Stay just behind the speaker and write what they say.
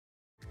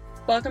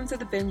Welcome to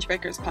the Binge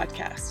Breakers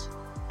podcast.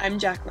 I'm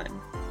Jacqueline.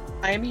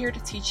 I am here to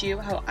teach you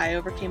how I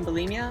overcame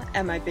bulimia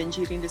and my binge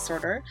eating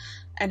disorder,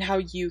 and how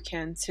you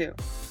can too.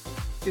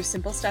 Through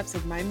simple steps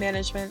of mind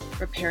management,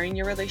 repairing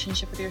your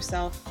relationship with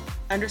yourself,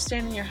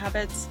 understanding your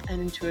habits,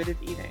 and intuitive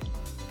eating.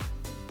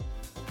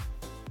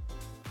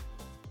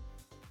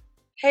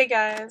 Hey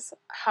guys,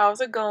 how's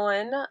it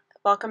going?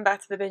 Welcome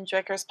back to the Binge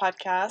Breakers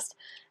podcast.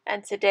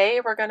 And today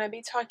we're going to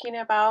be talking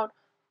about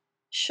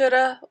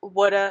shoulda,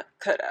 woulda,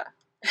 coulda.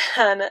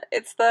 And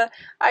it's the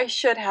I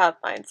should have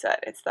mindset.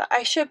 It's the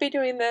I should be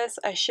doing this,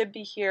 I should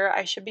be here,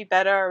 I should be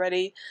better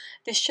already.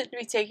 This shouldn't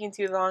be taking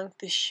too long,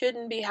 this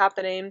shouldn't be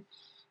happening.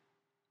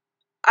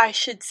 I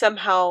should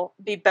somehow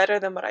be better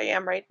than what I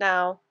am right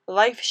now.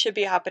 Life should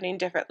be happening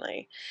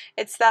differently.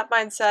 It's that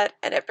mindset,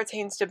 and it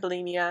pertains to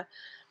bulimia.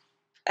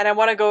 And I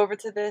want to go over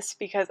to this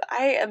because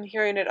I am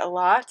hearing it a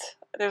lot.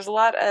 There's a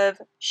lot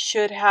of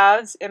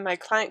should-haves in my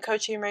client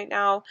coaching right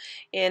now,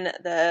 in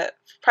the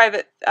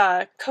private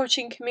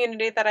coaching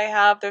community that I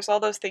have. There's all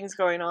those things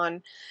going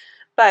on.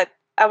 But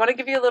I want to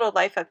give you a little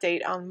life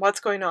update on what's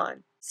going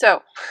on.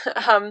 So,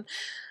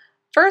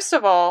 first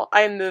of all,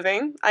 I'm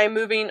moving. I'm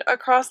moving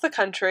across the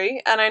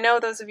country. And I know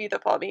those of you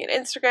that follow me on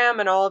Instagram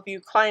and all of you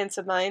clients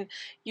of mine,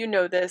 you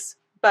know this.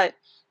 But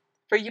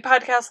for you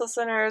podcast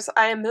listeners,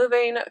 I am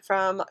moving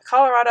from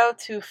Colorado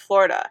to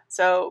Florida.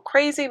 So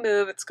crazy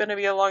move. It's going to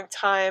be a long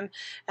time.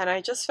 And I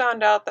just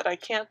found out that I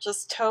can't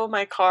just tow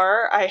my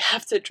car. I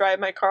have to drive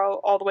my car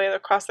all the way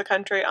across the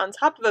country on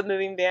top of a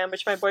moving van,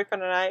 which my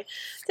boyfriend and I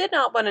did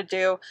not want to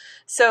do.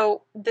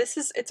 So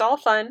it's all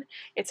fun.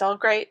 It's all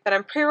great. But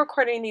I'm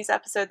pre-recording these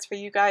episodes for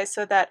you guys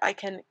so that I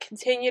can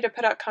continue to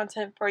put out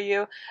content for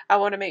you. I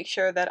want to make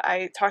sure that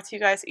I talk to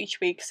you guys each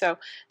week. So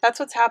that's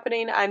what's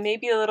happening. I may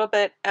be a little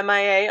bit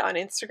MIA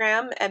on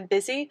Instagram and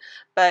busy,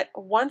 but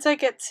once I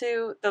get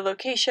to the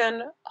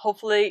location,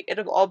 hopefully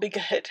it'll all be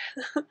good.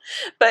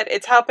 But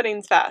it's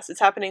happening fast. It's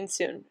happening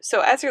soon.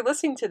 So as you're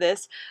listening to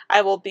this,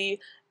 I will be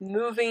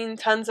moving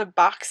tons of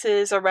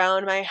boxes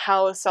around my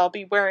house. I'll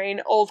be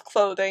wearing old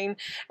clothing,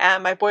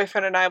 and my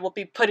boyfriend and I will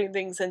be putting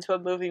things into a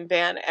moving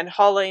van and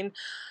hauling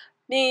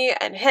me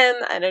and him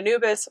and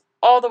Anubis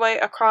all the way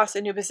across.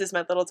 Anubis is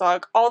my little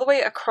dog, all the way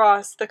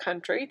across the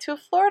country to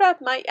Florida,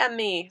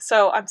 Miami.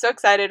 So I'm so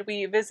excited.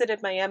 We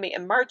visited Miami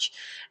in March,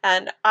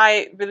 and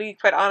I really,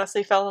 quite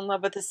honestly, fell in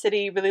love with the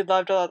city. Really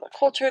loved a lot of the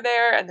culture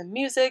there, and the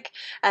music,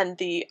 and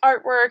the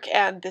artwork,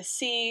 and the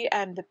sea,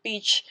 and the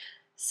beach.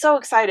 So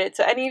excited.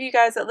 So any of you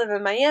guys that live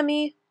in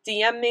Miami,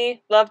 DM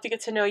me. Love to get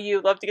to know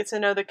you. Love to get to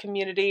know the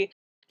community.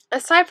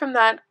 Aside from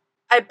that,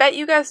 I bet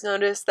you guys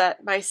noticed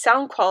that my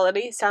sound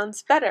quality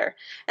sounds better,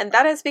 and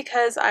that is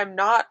because I'm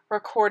not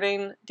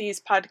recording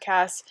these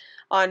podcasts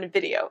on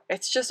video.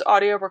 It's just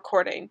audio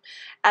recording,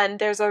 and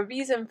there's a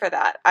reason for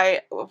that.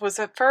 I was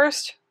at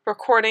first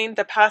recording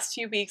the past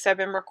few weeks. I've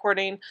been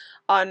recording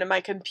on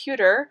my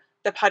computer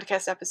the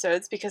podcast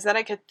episodes because then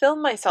I could film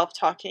myself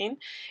talking,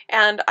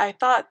 and I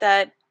thought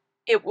that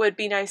it would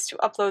be nice to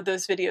upload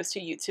those videos to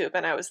YouTube,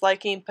 and I was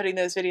liking putting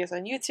those videos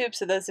on YouTube,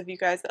 so those of you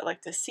guys that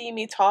like to see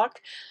me talk,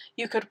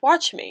 you could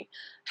watch me.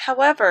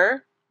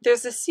 However,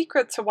 there's a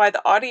secret to why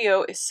the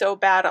audio is so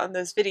bad on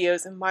those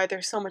videos and why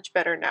they're so much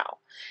better now.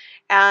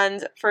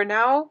 And for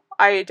now,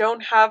 I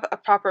don't have a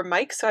proper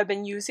mic, so I've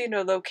been using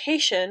a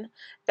location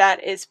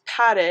that is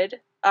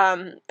padded,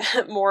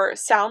 more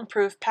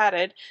soundproof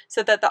padded,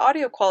 so that the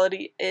audio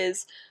quality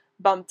is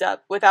bumped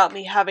up without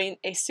me having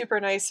a super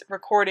nice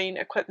recording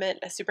equipment,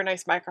 a super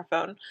nice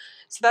microphone.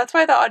 So that's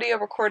why the audio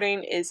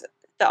quality is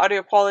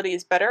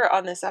better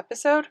on this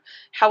episode.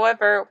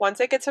 However, once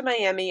I get to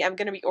Miami, I'm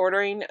going to be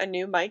ordering a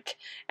new mic,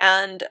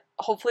 and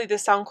hopefully the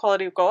sound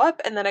quality will go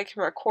up, and then I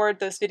can record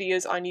those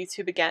videos on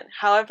YouTube again.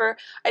 However,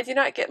 I do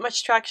not get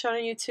much traction on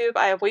YouTube.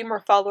 I have way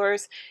more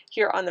followers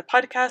here on the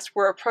podcast.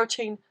 We're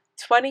approaching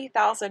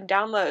 20,000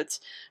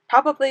 downloads.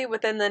 Probably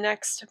within the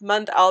next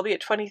month, I'll be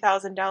at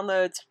 20,000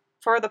 downloads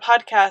for the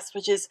podcast,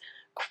 which is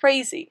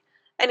crazy.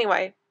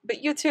 Anyway,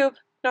 but YouTube,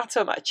 not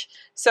so much.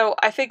 So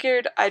I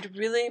figured I'd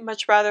really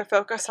much rather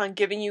focus on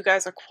giving you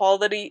guys a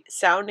quality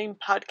sounding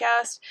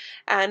podcast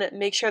and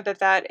make sure that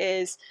that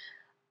is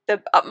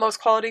the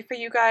utmost quality for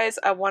you guys.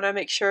 I want to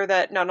make sure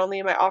that not only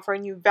am I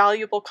offering you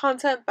valuable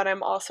content, but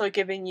I'm also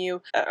giving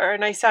you a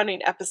nice sounding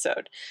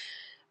episode.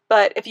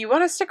 But if you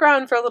want to stick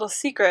around for a little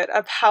secret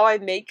of how I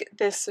make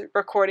this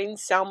recording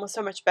sound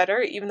so much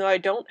better, even though I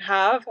don't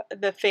have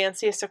the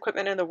fanciest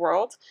equipment in the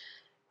world,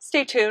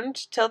 stay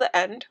tuned till the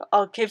end.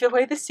 I'll give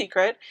away the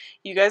secret.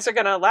 You guys are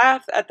going to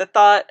laugh at the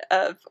thought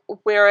of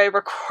where I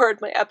record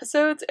my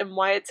episodes and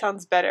why it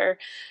sounds better.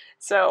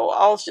 So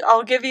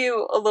I'll give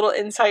you a little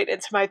insight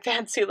into my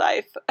fancy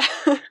life.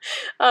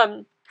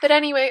 But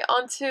anyway,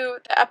 on to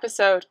the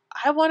episode.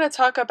 I want to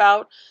talk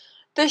about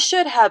the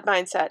should have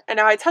mindset. And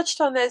now I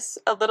touched on this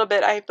a little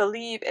bit, I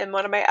believe, in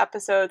one of my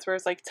episodes where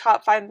it's like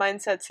top 5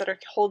 mindsets that are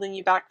holding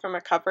you back from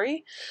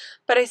recovery.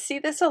 But I see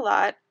this a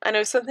lot, and it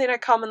was something I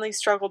commonly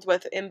struggled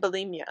with in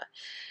bulimia.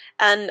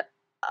 And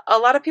a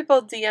lot of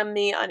people DM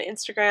me on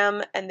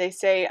Instagram and they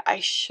say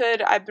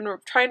I've been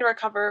trying to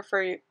recover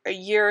for a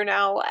year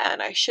now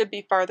and I should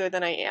be farther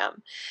than I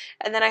am.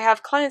 And then I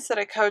have clients that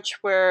I coach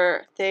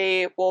where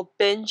they will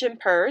binge and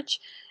purge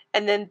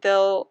and then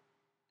they'll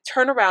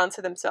turn around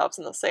to themselves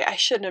and they'll say, I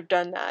shouldn't have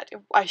done that.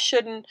 I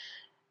shouldn't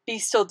be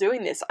still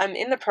doing this. I'm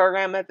in the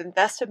program. I've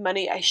invested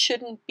money. I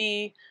shouldn't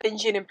be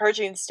binging and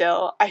purging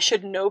still. I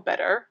should know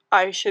better.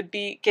 I should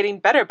be getting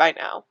better by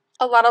now.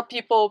 A lot of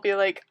people will be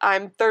like,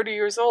 I'm 30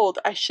 years old.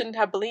 I shouldn't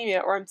have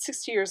bulimia, or I'm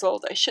 60 years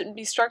old. I shouldn't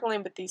be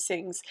struggling with these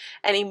things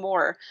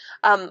anymore.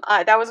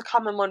 That was a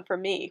common one for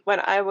me.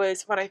 When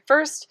I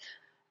first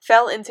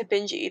fell into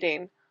binge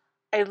eating,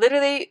 I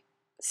literally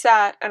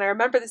sat, and I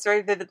remember this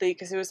very vividly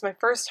because it was my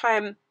first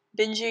time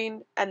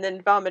binging and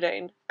then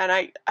vomiting. And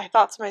I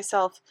thought to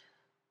myself,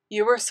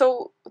 you're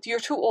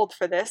too old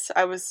for this.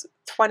 I was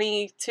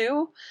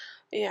 22.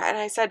 Yeah, and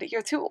I said,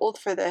 you're too old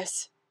for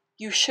this.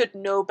 You should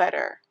know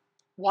better.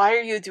 Why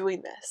are you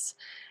doing this?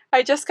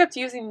 I just kept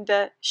using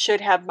the should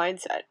have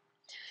mindset.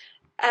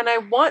 And I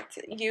want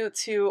you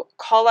to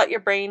call out your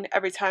brain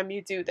every time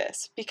you do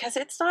this because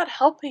it's not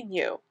helping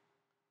you.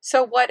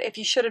 So what if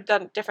you should have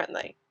done it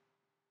differently?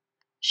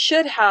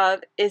 Should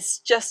have is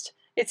just,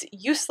 it's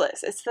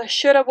useless. It's the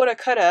shoulda, woulda,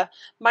 coulda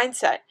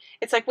mindset.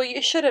 It's like, well,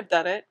 you should have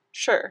done it.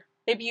 Sure.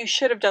 Maybe you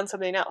should have done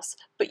something else,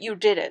 but you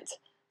didn't.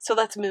 So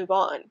let's move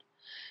on.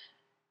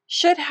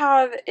 Should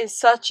have is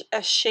such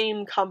a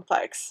shame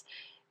complex.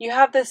 You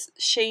have this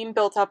shame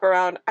built up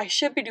around, I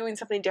should be doing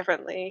something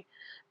differently.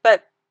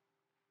 But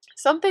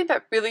something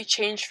that really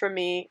changed for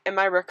me in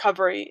my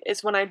recovery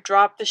is when I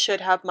dropped the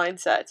should have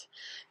mindset.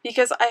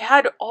 Because I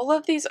had all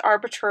of these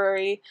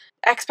arbitrary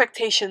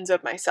expectations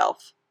of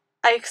myself.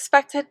 I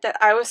expected that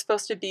I was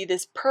supposed to be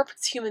this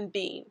perfect human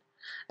being.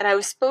 And I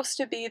was supposed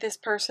to be this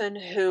person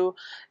who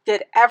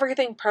did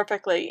everything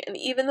perfectly. And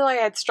even though I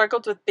had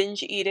struggled with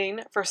binge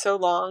eating for so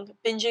long,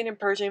 binging and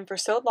purging for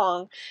so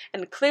long,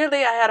 and clearly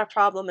I had a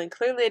problem and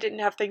clearly I didn't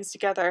have things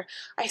together,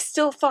 I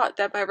still thought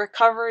that my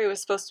recovery was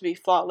supposed to be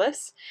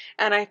flawless.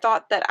 And I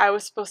thought that I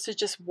was supposed to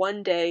just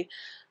one day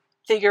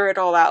figure it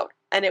all out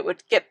and it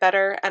would get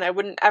better and I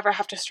wouldn't ever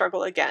have to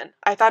struggle again.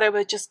 I thought it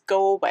would just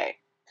go away.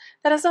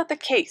 That is not the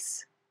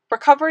case.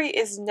 Recovery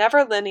is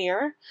never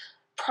linear.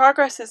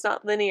 Progress is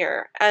not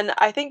linear, and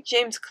I think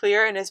James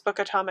Clear in his book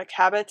Atomic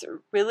Habits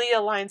really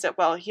aligns it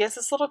well. He has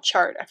this little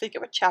chart, I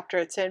forget what chapter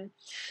it's in,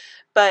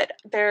 but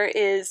there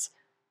is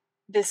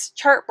this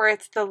chart where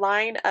it's the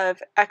line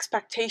of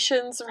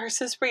expectations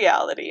versus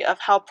reality of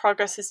how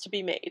progress is to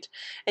be made.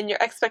 And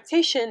your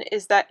expectation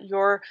is that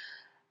your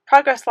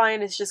progress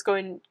line is just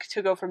going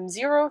to go from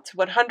 0 to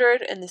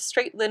 100 in this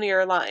straight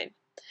linear line.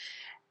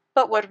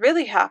 But what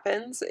really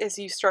happens is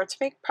you start to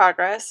make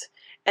progress,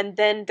 and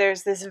then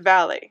there's this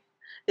valley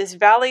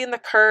in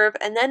the curve,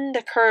 and then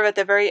the curve at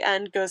the very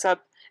end goes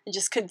up and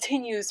just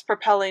continues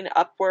propelling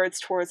upwards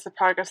towards the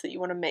progress that you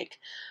want to make.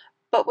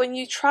 But when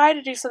you try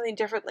to do something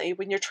differently,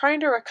 when you're trying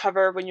to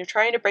recover, when you're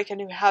trying to break a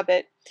new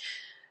habit,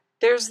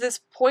 there's this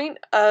point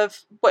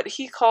of what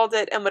he called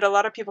it, and what a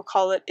lot of people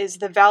call it, is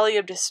the valley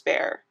of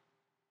despair.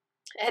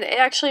 And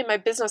actually, my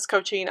business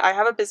coaching, I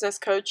have a business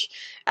coach,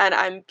 and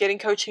I'm getting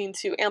coaching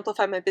to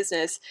amplify my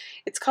business.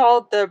 It's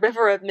called the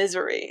river of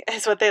misery,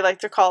 is what they like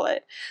to call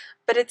it.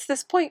 But it's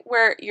this point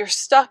where you're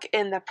stuck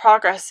in the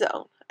progress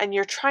zone and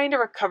you're trying to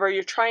recover,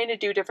 you're trying to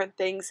do different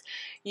things.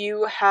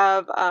 You're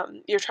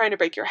trying to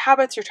break your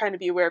habits, you're trying to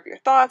be aware of your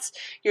thoughts,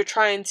 you're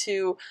trying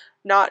to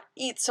not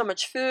eat so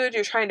much food,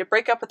 you're trying to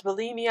break up with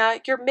bulimia,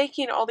 you're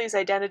making all these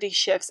identity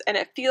shifts and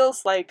it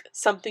feels like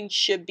something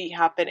should be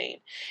happening.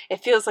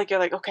 It feels like you're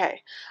like,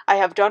 okay, I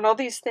have done all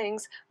these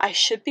things, I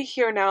should be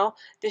here now,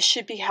 this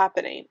should be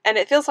happening. And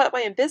it feels that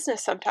way in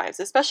business sometimes,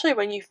 especially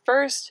when you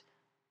first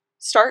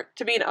start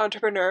to be an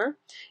entrepreneur,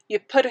 you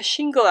put a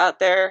shingle out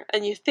there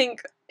and you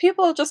think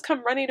people will just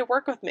come running to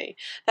work with me.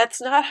 That's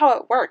not how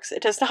it works.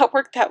 It does not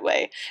work that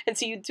way. And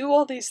so you do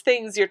all these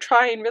things, you're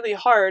trying really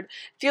hard,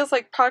 feels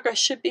like progress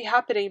should be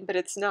happening, but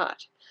it's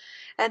not.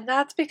 And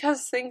that's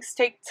because things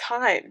take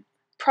time.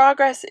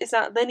 Progress is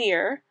not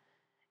linear,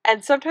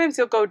 and sometimes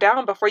you'll go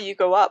down before you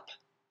go up.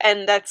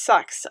 And that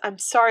sucks. I'm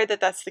sorry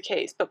that that's the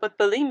case. But with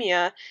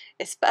bulimia,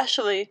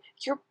 especially,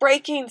 you're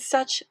breaking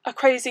such a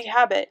crazy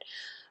habit.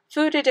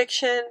 Food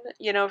addiction,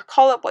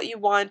 call it what you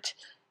want.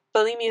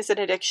 Bulimia is an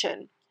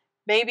addiction.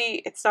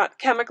 Maybe it's not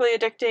chemically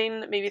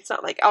addicting, maybe it's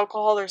not like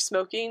alcohol or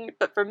smoking,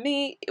 but for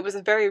me, it was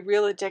a very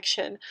real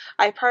addiction.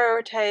 I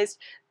prioritized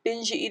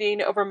binge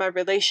eating over my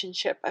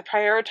relationship. I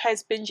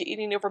prioritized binge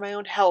eating over my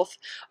own health,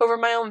 over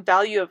my own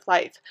value of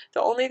life.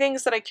 The only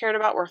things that I cared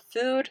about were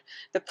food,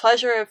 the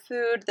pleasure of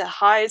food, the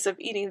highs of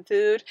eating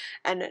food,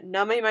 and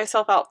numbing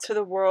myself out to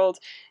the world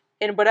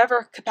in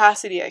whatever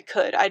capacity I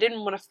could. I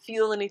didn't want to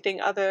feel anything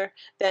other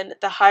than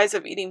the highs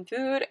of eating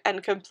food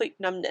and complete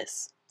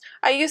numbness.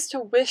 I used to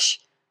wish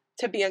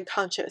to be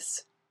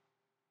unconscious.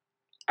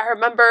 I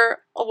remember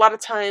a lot of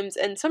times,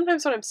 and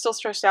sometimes when I'm still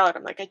stressed out,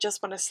 I'm like, I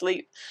just want to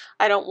sleep.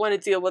 I don't want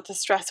to deal with the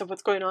stress of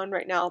what's going on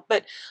right now.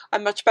 But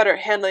I'm much better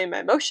at handling my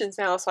emotions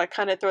now, so I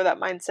kind of throw that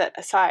mindset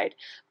aside.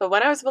 But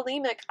when I was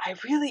bulimic, I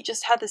really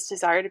just had this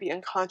desire to be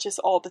unconscious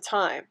all the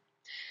time.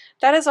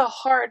 That is a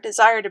hard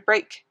desire to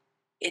break.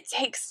 It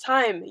takes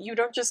time. You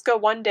don't just go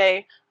one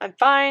day, I'm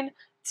fine,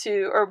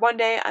 or one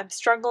day I'm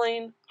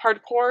struggling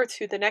hardcore,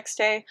 to the next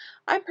day,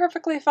 I'm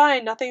perfectly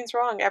fine, nothing's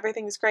wrong,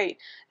 everything's great.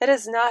 That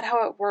is not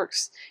how it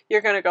works.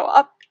 You're going to go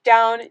up,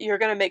 down, you're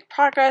going to make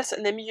progress,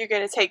 and then you're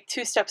going to take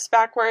 2 steps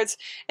backwards,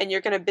 and you're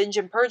going to binge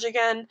and purge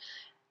again.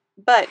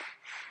 But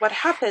what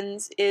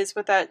happens is,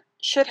 with that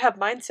should have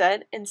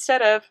mindset,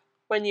 instead of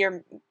when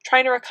you're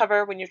trying to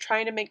recover, when you're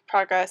trying to make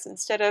progress,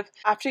 instead of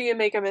after you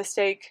make a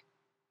mistake,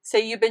 say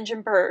you binge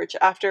and purge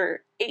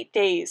after 8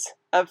 days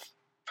of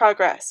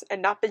progress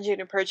and not binging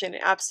and purging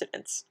and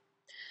abstinence.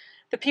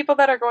 The people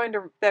that are going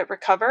to that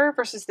recover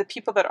versus the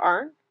people that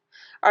aren't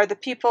are the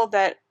people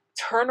that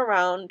turn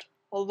around,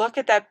 look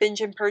at that binge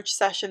and purge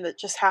session that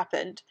just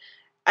happened,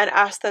 and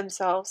ask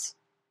themselves,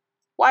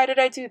 why did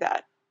I do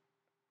that?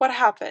 What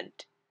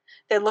happened?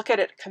 They look at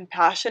it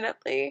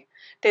compassionately.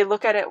 They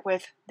look at it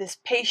with this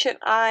patient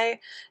eye.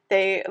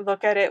 They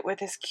look at it with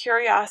this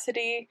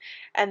curiosity,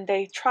 and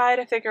they try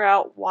to figure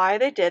out why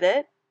they did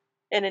it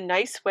in a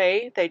nice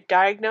way. They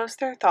diagnose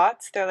their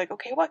thoughts. They're like,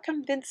 okay, what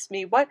convinced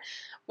me?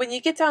 When you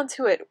get down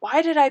to it,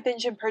 why did I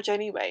binge and purge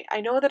anyway? I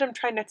know that I'm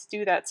trying not to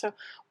do that. So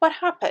what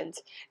happened?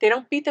 They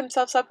don't beat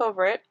themselves up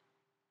over it.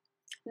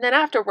 And then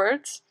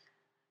afterwards,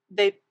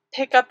 they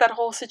pick up that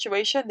whole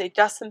situation, they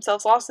dust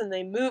themselves off, and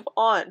they move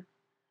on.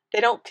 They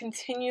don't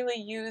continually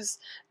use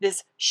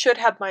this should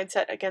have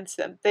mindset against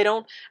them. They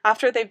don't,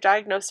 after they've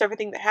diagnosed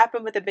everything that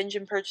happened with the binge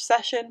and purge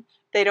session,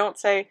 they don't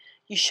say,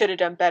 you should have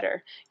done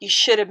better. You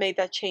should have made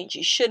that change.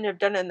 You shouldn't have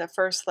done it in the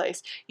first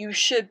place. You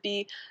should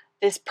be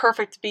this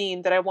perfect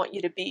being that I want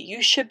you to be.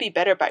 You should be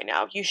better by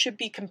now. You should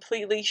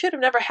have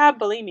never had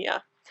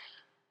bulimia.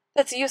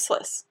 That's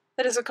useless.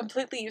 That is a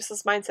completely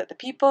useless mindset. The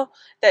people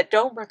that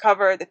don't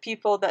recover, the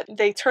people that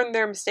they turn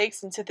their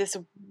mistakes into this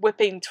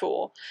whipping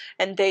tool,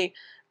 and they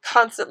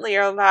constantly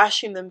are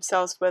lashing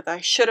themselves with,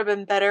 I should have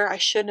been better, I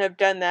shouldn't have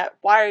done that,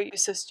 why are you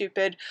so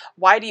stupid,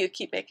 why do you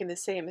keep making the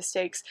same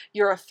mistakes,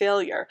 you're a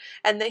failure.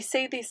 And they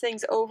say these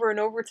things over and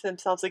over to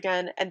themselves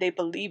again, and they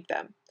believe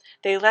them.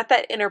 They let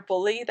that inner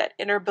bully, that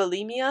inner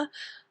bulimia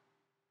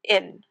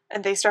in,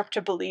 and they start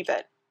to believe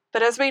it.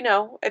 But as we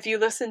know, if you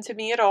listen to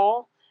me at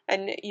all,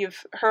 and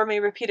you've heard me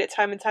repeat it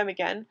time and time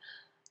again,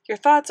 your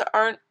thoughts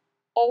aren't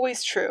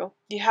always true.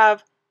 You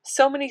have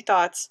so many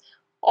thoughts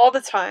all the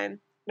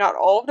time. Not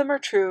all of them are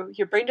true.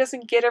 Your brain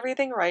doesn't get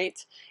everything right.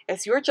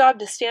 It's your job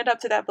to stand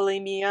up to that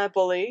bulimia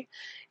bully.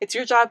 It's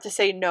your job to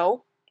say,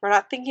 no, we're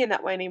not thinking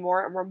that way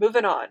anymore, and we're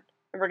moving on.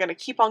 And we're going to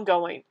keep on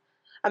going.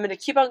 I'm going to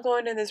keep on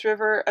going in this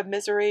river of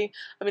misery.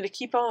 I'm going to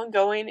keep on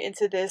going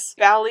into this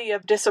valley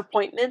of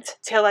disappointment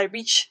till I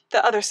reach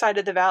the other side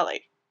of the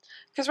valley.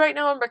 Because right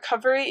now in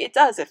recovery, it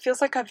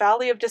feels like a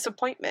valley of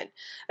disappointment.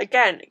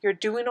 Again, you're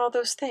doing all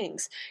those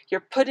things.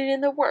 You're putting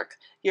in the work.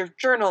 You're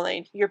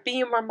journaling. You're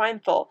being more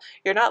mindful.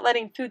 You're not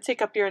letting food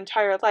take up your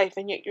entire life,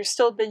 and yet you're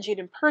still binging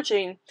and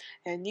purging,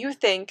 and you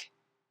think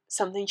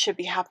something should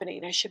be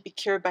happening. I should be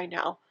cured by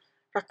now.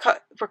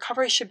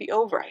 Recovery should be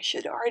over. I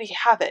should already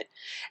have it.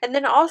 And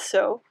then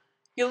also,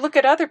 you look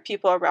at other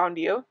people around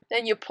you,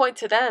 and you point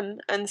to them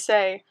and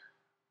say,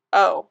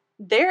 oh,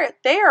 they're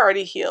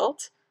already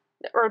healed,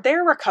 or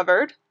they're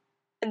recovered,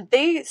 and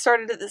they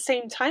started at the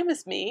same time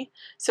as me,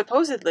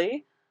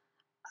 supposedly.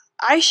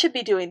 I should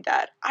be doing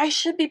that. I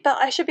should be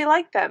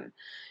like them.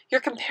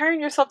 You're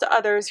comparing yourself to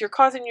others, you're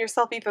causing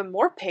yourself even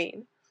more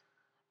pain.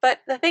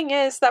 But the thing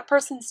is, that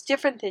person's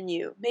different than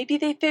you. Maybe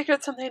they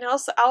figured something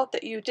else out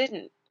that you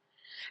didn't.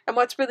 And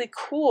what's really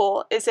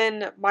cool is,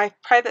 in my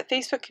private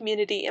Facebook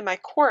community in my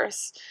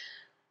course,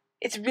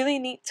 it's really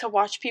neat to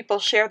watch people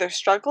share their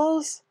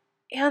struggles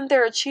and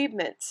their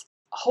achievements.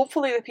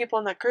 Hopefully, the people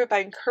in that group, I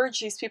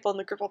encourage these people in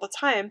the group all the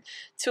time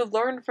to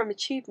learn from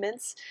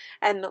achievements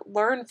and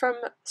learn from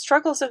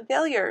struggles and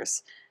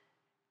failures.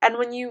 And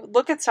when you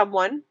look at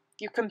someone,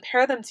 you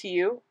compare them to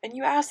you, and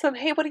you ask them,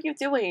 hey, what are you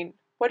doing?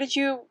 How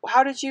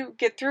did you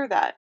get through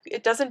that?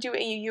 It doesn't do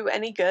you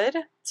any good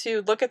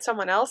to look at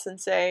someone else and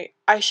say,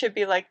 I should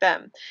be like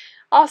them.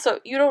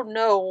 Also, you don't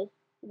know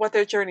what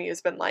their journey has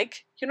been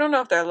like. You don't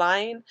know if they're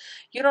lying.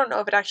 You don't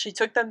know if it actually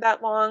took them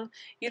that long.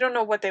 You don't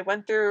know what they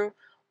went through,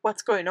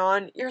 what's going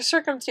on. Your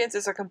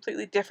circumstances are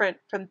completely different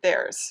from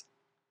theirs.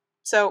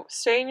 So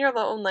stay in your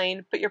own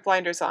lane, put your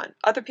blinders on.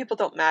 Other people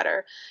don't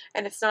matter,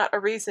 and it's not a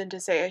reason to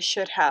say I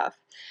should have.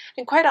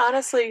 And quite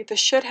honestly, the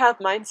should have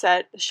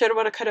mindset, the shoulda,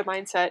 woulda, coulda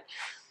mindset,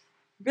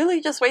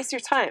 really just wastes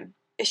your time.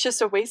 It's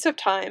just a waste of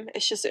time.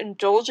 It's just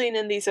indulging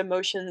in these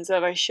emotions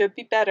of I should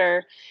be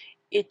better.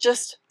 It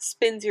just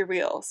spins your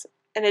wheels,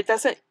 and it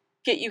doesn't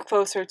get you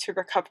closer to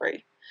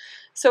recovery.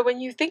 So when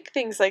you think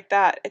things like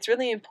that, it's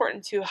really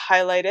important to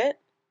highlight it,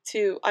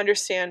 to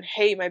understand,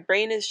 hey, my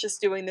brain is just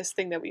doing this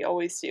thing that we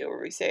always do, where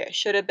we say, I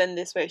should have been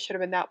this way, I should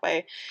have been that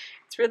way.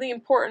 It's really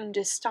important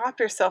to stop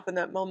yourself in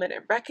that moment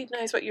and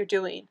recognize what you're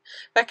doing.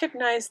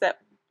 Recognize that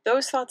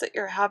those thoughts that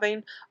you're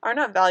having are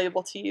not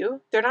valuable to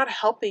you, they're not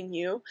helping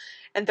you,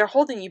 and they're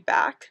holding you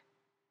back.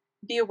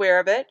 Be aware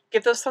of it,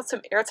 give those thoughts some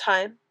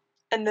airtime,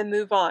 and then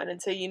move on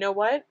and say, you know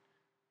what?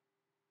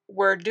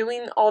 We're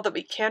doing all that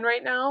we can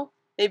right now.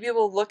 Maybe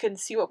we'll look and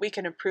see what we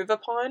can improve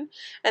upon,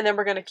 and then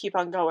we're going to keep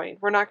on going.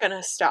 We're not going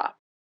to stop.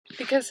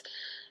 Because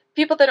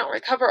people that don't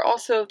recover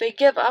also, they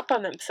give up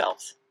on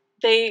themselves.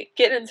 They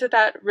get into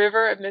that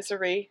river of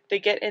misery. They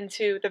get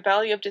into the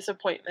valley of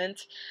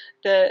disappointment.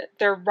 They're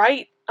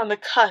right on the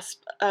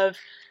cusp of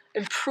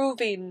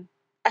improving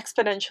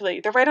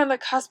exponentially. They're right on the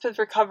cusp of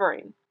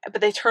recovering.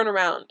 But they turn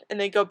around and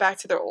they go back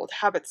to their old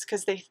habits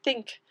because they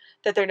think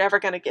that they're never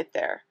going to get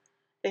there.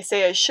 They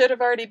say, I should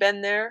have already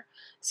been there.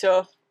 So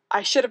if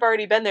I should have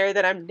already been there,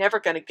 then I'm never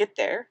going to get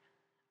there.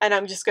 And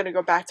I'm just going to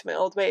go back to my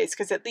old ways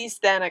because at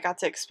least then I got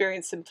to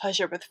experience some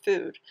pleasure with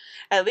food.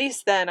 At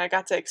least then I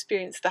got to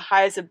experience the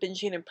highs of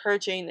binging and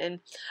purging,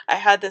 and I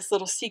had this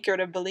little secret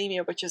of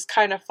bulimia, which is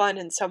kind of fun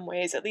in some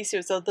ways. At least it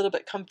was a little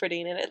bit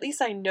comforting, and at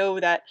least I know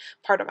that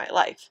part of my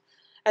life.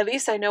 At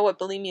least I know what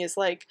bulimia is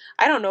like.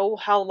 I don't know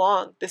how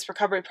long this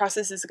recovery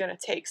process is going to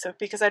take, so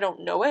because I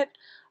don't know it,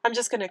 I'm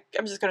just gonna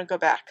go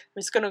back.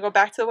 I'm just gonna go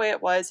back to the way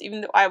it was,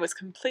 even though I was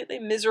completely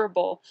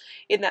miserable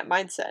in that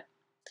mindset.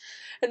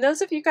 And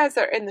those of you guys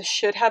that are in the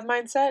should have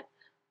mindset,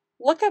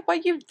 look at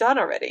what you've done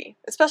already,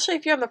 especially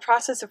if you're in the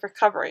process of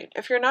recovering.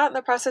 If you're not in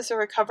the process of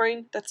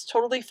recovering, that's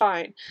totally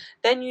fine.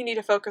 Then you need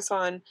to focus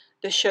on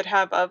the should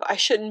have of, I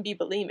shouldn't be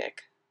bulimic.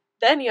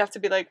 Then you have to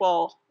be like,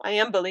 well, I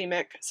am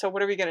bulimic, so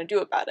what are we going to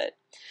do about it?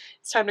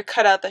 It's time to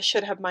cut out that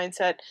should have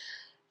mindset.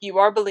 You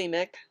are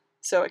bulimic,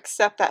 so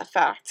accept that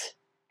fact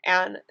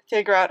and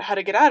figure out how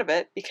to get out of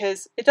it,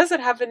 because it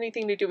doesn't have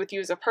anything to do with you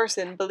as a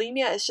person.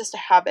 Bulimia is just a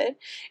habit.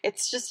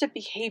 It's just a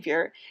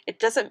behavior. It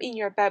doesn't mean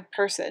you're a bad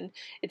person.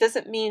 It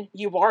doesn't mean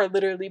you are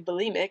literally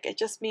bulimic. It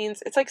just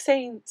means, it's like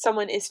saying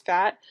someone is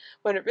fat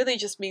when it really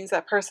just means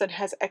that person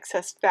has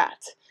excess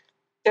fat.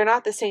 They're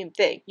not the same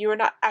thing. You are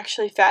not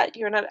actually fat.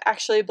 You are not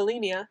actually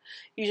bulimia.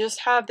 You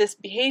just have this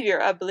behavior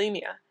of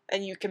bulimia,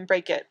 and you can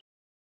break it.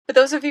 But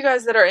those of you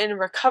guys that are in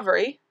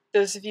recovery,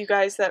 those of you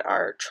guys that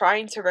are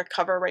trying to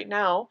recover right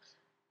now,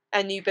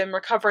 and you've been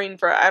recovering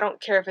for, I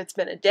don't care if it's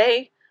been a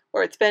day,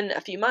 or it's been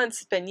a few months,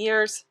 it's been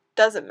years,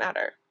 doesn't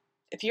matter.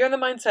 If you're in the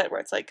mindset where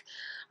it's like,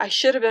 I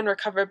should have been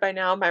recovered by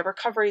now, my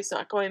recovery is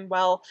not going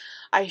well,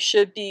 I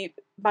should be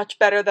much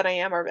better than I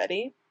am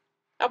already,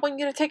 I want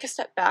you to take a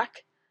step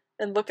back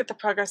and look at the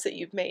progress that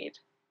you've made.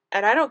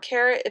 And I don't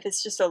care if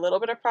it's just a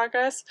little bit of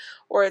progress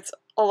or it's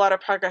a lot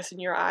of progress in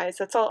your eyes.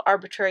 That's all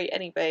arbitrary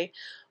anyway.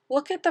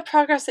 Look at the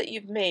progress that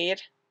you've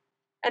made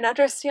and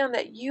understand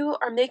that you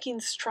are making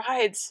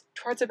strides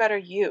towards a better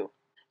you.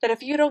 That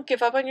if you don't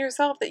give up on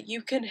yourself, that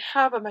you can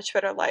have a much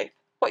better life.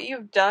 What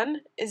you've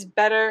done is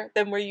better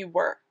than where you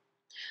were.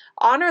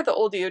 Honor the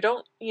old you.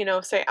 Don't,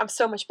 say, I'm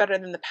so much better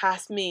than the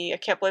past me. I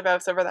can't believe I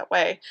was ever that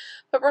way.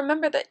 But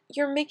remember that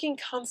you're making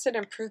constant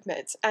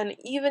improvements. And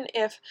even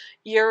if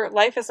your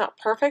life is not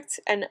perfect,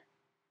 and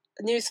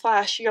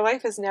newsflash, your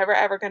life is never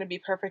ever going to be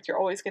perfect. You're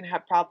always going to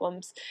have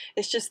problems.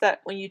 It's just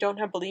that when you don't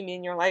have bulimia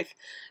in your life,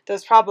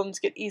 those problems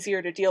get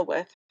easier to deal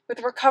with.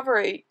 With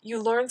recovery,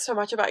 you learn so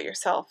much about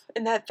yourself.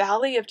 In that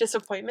valley of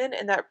disappointment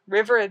and that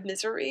river of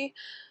misery,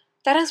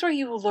 that is where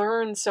you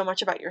learn so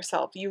much about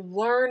yourself. You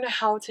learn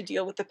how to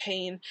deal with the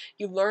pain.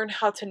 You learn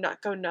how to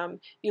not go numb.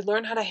 You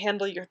learn how to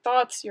handle your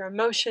thoughts, your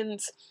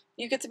emotions.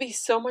 You get to be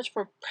so much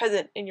more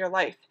present in your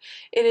life.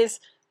 It is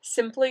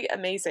simply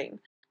amazing.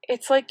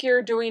 It's like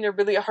you're doing a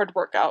really hard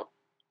workout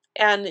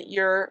and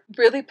you're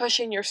really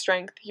pushing your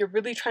strength. You're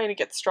really trying to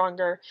get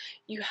stronger.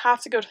 You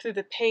have to go through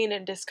the pain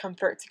and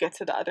discomfort to get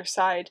to the other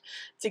side,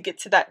 to get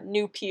to that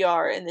new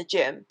PR in the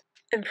gym.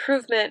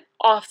 Improvement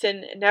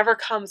often never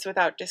comes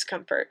without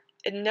discomfort.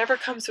 It never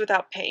comes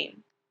without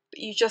pain.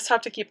 But you just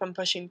have to keep on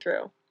pushing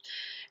through.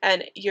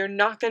 And you're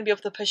not going to be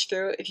able to push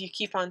through if you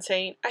keep on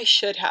saying, I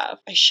should have.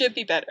 I should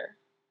be better.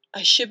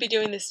 I should be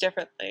doing this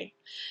differently.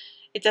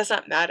 It does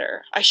not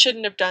matter. I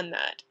shouldn't have done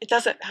that. It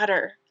doesn't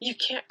matter. You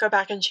can't go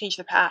back and change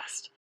the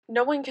past.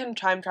 No one can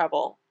time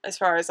travel, as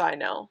far as I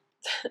know.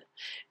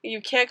 You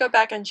can't go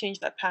back and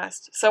change that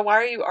past. So why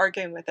are you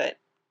arguing with it?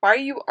 Why are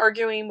you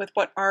arguing with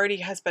what already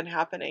has been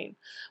happening?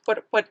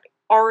 What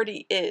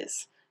already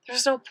is?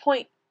 There's no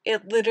point.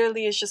 It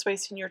literally is just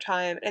wasting your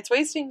time. It's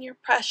wasting your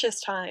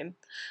precious time.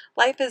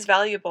 Life is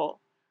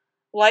valuable.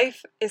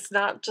 Life is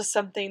not just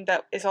something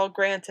that is all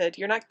granted.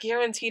 You're not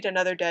guaranteed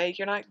another day.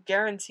 You're not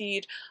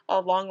guaranteed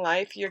a long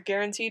life. You're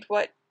guaranteed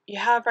what you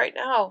have right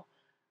now.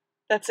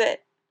 That's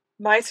it.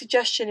 My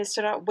suggestion is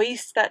to not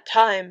waste that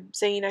time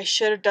saying I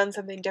should have done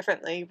something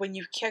differently when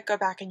you can't go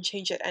back and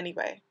change it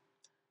anyway.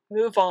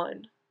 Move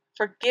on.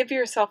 Forgive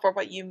yourself for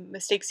what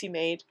mistakes you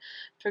made.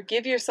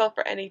 Forgive yourself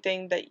for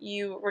anything that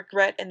you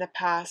regret in the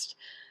past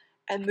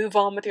and move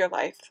on with your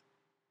life.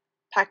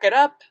 Pack it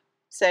up.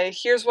 Say,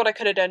 here's what I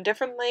could have done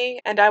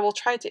differently, and I will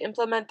try to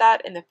implement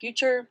that in the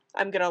future.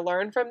 I'm going to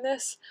learn from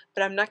this,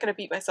 but I'm not going to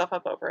beat myself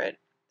up over it.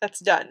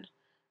 That's done.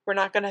 We're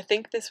not going to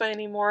think this way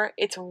anymore.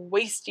 It's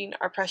wasting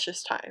our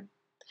precious time.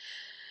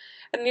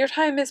 And your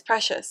time is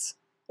precious.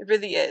 It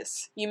really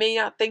is. You may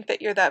not think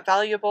that you're that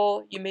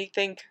valuable. You may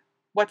think,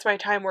 what's my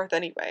time worth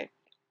anyway?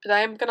 But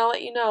I am going to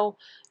let you know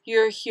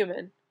you're a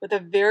human with a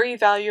very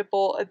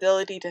valuable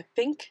ability to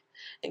think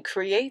and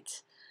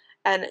create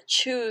and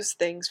choose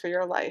things for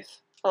your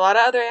life. A lot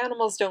of other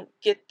animals don't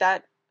get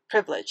that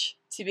privilege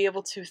to be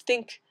able to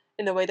think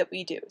in the way that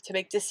we do, to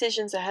make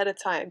decisions ahead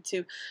of time,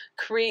 to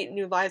create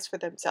new lives for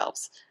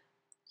themselves.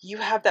 You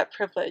have that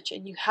privilege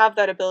and you have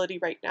that ability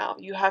right now.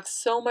 You have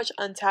so much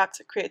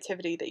untapped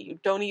creativity that you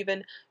don't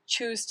even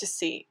choose to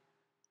see.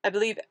 I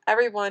believe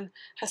everyone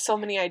has so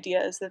many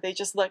ideas that they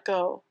just let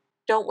go.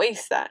 Don't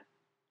waste that.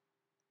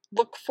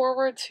 Look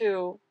forward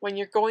to when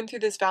you're going through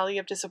this valley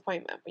of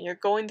disappointment, when you're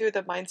going through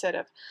the mindset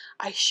of,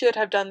 I should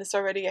have done this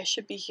already, I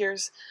should be here,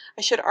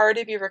 I should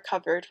already be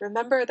recovered.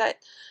 Remember that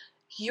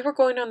you were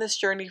going on this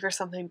journey for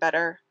something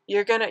better.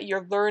 You're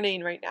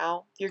learning right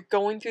now. You're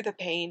going through the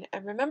pain,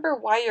 and remember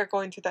why you're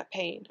going through that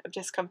pain of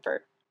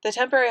discomfort. The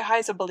temporary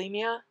highs of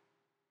bulimia,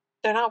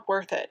 they're not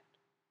worth it.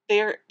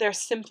 They're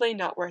simply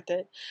not worth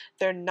it.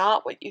 They're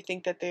not what you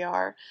think that they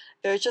are.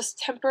 They're just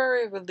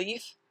temporary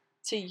relief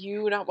to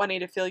you not wanting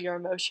to feel your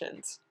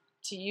emotions,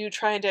 to you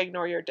trying to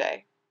ignore your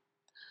day.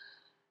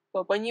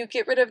 But when you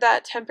get rid of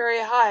that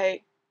temporary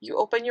high, you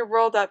open your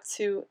world up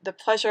to the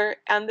pleasure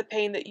and the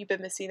pain that you've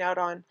been missing out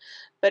on.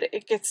 But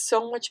it gets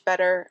so much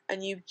better,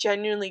 and you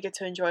genuinely get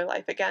to enjoy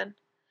life again.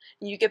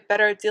 And you get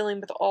better at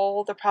dealing with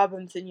all the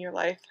problems in your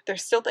life. They're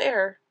still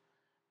there,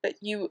 but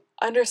you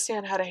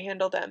understand how to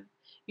handle them.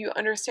 You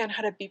understand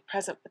how to be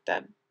present with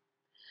them.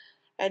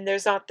 And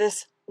there's not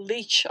this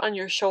leech on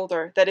your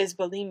shoulder that is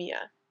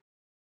bulimia.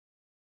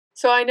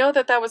 So I know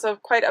that that was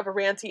quite of a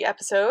ranty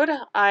episode.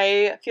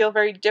 I feel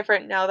very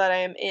different now that I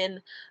am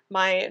in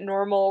my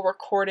normal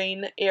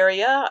recording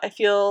area. I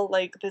feel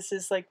like this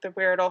is like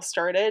where it all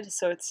started,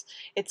 so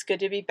it's good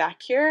to be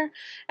back here.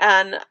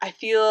 And I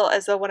feel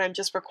as though when I'm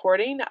just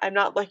recording, I'm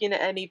not looking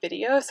at any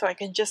video, so I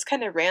can just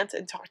kind of rant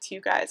and talk to you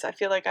guys. I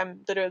feel like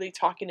I'm literally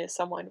talking to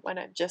someone when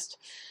I'm just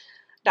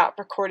not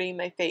recording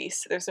my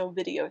face. There's no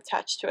video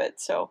attached to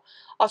it. So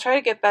I'll try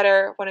to get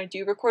better when I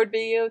do record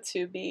video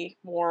to be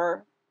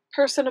more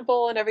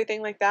personable and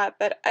everything like that.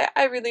 But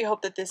I really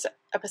hope that this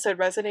episode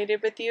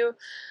resonated with you.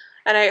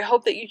 And I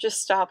hope that you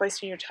just stop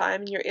wasting your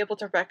time and you're able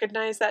to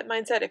recognize that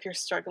mindset if you're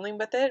struggling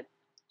with it.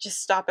 Just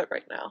stop it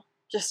right now.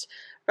 Just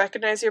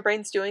recognize your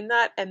brain's doing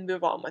that and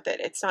move on with it.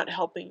 It's not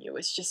helping you.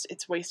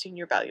 It's wasting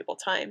your valuable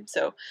time.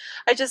 So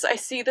I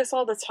see this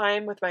all the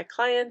time with my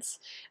clients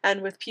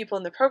and with people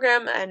in the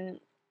program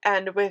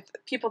and with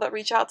people that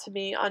reach out to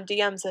me on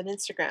DMs and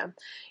Instagram.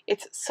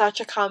 It's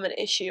such a common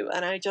issue,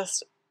 and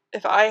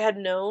if I had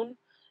known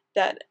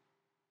that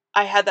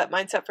I had that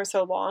mindset for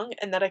so long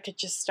and that I could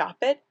just stop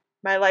it,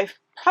 my life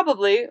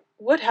probably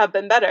would have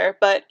been better,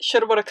 but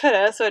shoulda, woulda,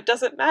 coulda, so it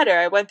doesn't matter.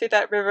 I went through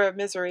that river of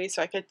misery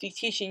so I could be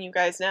teaching you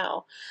guys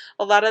now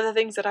a lot of the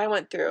things that I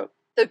went through.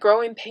 The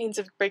growing pains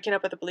of breaking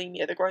up with the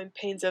bulimia, the growing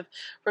pains of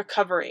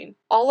recovering,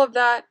 all of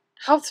that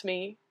helped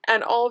me,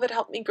 and all of it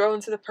helped me grow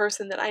into the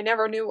person that I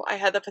never knew I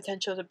had the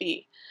potential to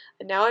be.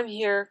 And now I'm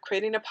here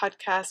creating a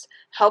podcast,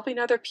 helping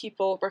other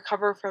people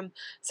recover from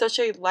such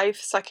a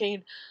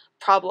life-sucking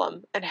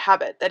problem and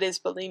habit that is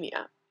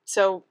bulimia.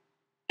 So,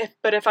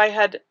 if I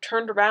had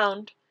turned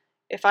around,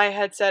 if I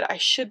had said I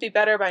should be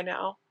better by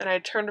now, and I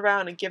had turned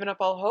around and given up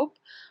all hope,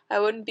 I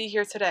wouldn't be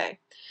here today.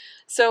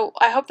 So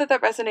I hope that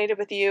that resonated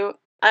with you.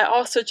 I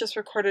also just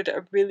recorded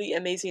a really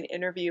amazing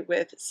interview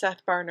with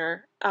Seth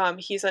Barner.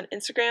 He's on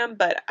Instagram,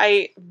 but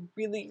I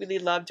really, really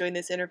love doing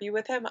this interview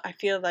with him. I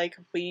feel like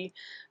we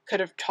could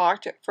have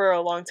talked for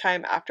a long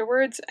time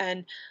afterwards,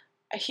 and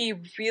I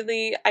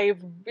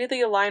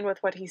really align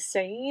with what he's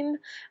saying,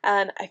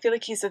 and I feel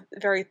like he's a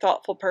very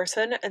thoughtful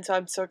person, and so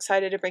I'm so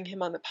excited to bring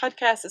him on the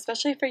podcast,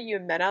 especially for you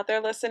men out there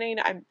listening.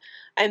 I'm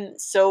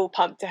so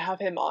pumped to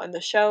have him on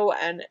the show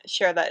and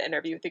share that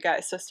interview with you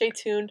guys. So stay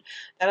tuned.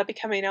 That'll be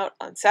coming out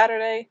on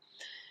Saturday.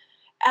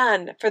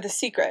 And for The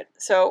Secret.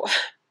 So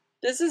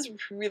this is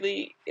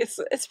really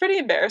it's pretty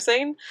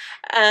embarrassing,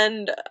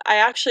 and I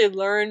actually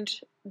learned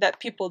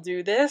that people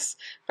do this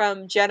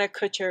from Jenna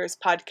Kutcher's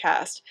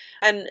podcast.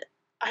 And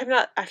I'm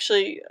not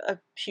actually a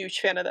huge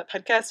fan of that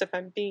podcast, if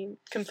I'm being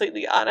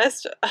completely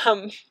honest.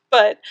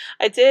 But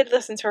I did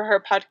listen to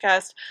her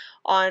podcast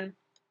on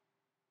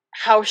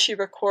how she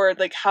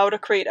like how to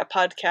create a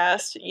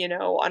podcast,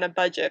 on a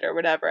budget or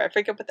whatever. I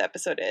forget what the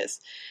episode is.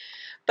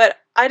 But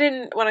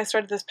when I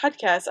started this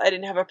podcast, I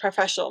didn't have a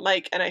professional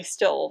mic, and I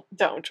still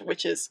don't,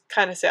 which is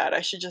kind of sad. I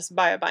should just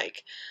buy a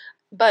mic.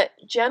 But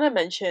Jenna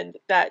mentioned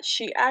that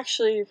she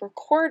actually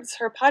records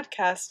her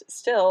podcast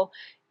still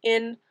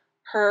in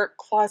her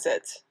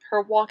closet,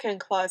 her walk-in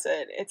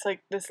closet. It's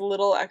like this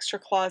little extra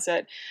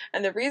closet.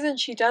 And the reason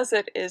she does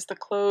it is the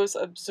clothes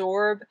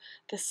absorb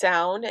the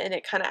sound, and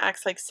it kind of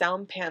acts like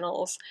sound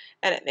panels,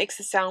 and it makes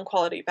the sound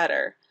quality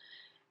better.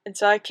 And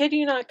so I kid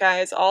you not,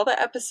 guys, all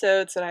the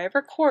episodes that I have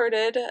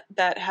recorded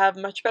that have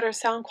much better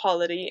sound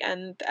quality,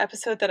 and the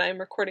episode that I'm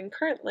recording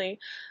currently,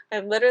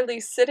 I'm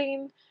literally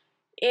sitting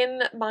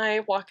in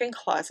my walk-in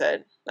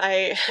closet.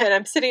 And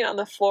I'm sitting on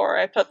the floor.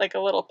 I put like a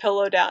little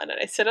pillow down and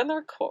I sit on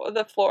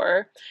the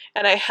floor,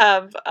 and I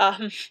have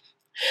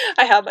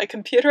I have my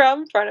computer out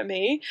in front of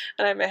me,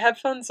 and I have my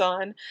headphones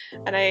on,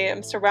 and I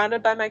am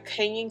surrounded by my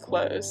hanging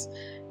clothes,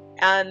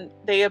 and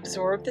they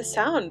absorb the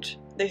sound.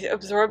 They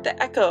absorb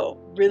the echo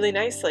really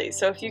nicely.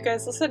 So if you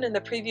guys listen in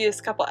the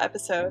previous couple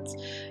episodes,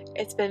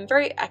 it's been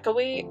very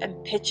echoey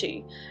and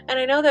pitchy. And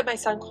I know that my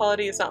sound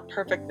quality is not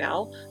perfect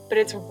now, but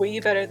it's way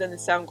better than the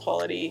sound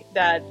quality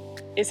that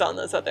is on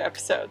those other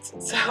episodes.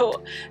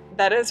 So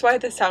that is why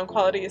the sound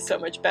quality is so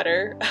much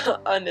better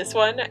on this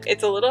one.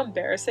 It's a little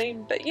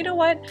embarrassing, but you know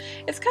what?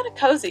 It's kind of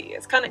cozy.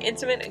 It's kind of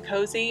intimate and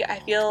cozy. I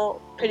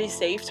feel pretty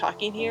safe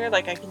talking here.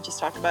 Like I can just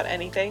talk about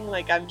anything.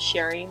 Like I'm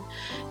sharing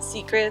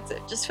secrets.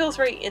 It just feels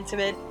very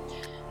intimate.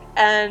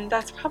 And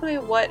that's probably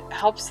what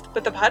helps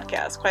with the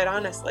podcast, quite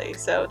honestly.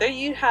 So there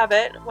you have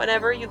it.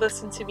 Whenever you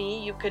listen to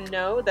me, you can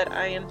know that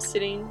I am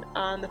sitting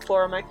on the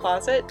floor of my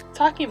closet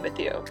talking with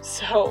you.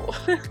 So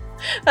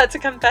that's a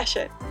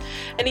confession.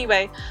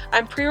 Anyway,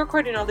 I'm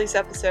pre-recording all these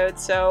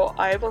episodes, so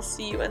I will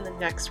see you in the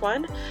next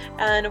one.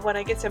 And when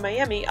I get to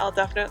Miami, I'll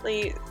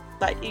definitely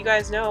let you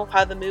guys know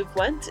how the move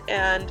went,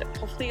 and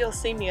hopefully you'll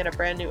see me in a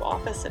brand new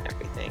office and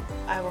everything.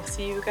 I will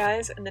see you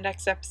guys in the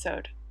next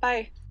episode.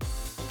 Bye!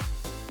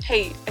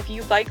 Hey, if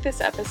you like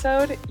this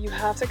episode, you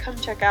have to come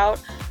check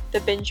out the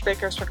Binge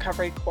Breakers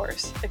Recovery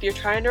course. If you're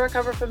trying to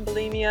recover from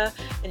bulimia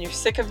and you're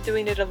sick of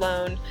doing it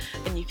alone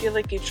and you feel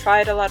like you've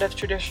tried a lot of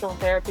traditional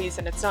therapies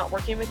and it's not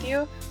working with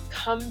you,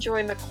 come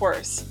join the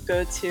course.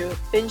 Go to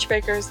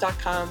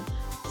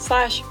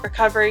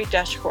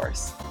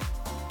bingebreakers.com/recovery-course.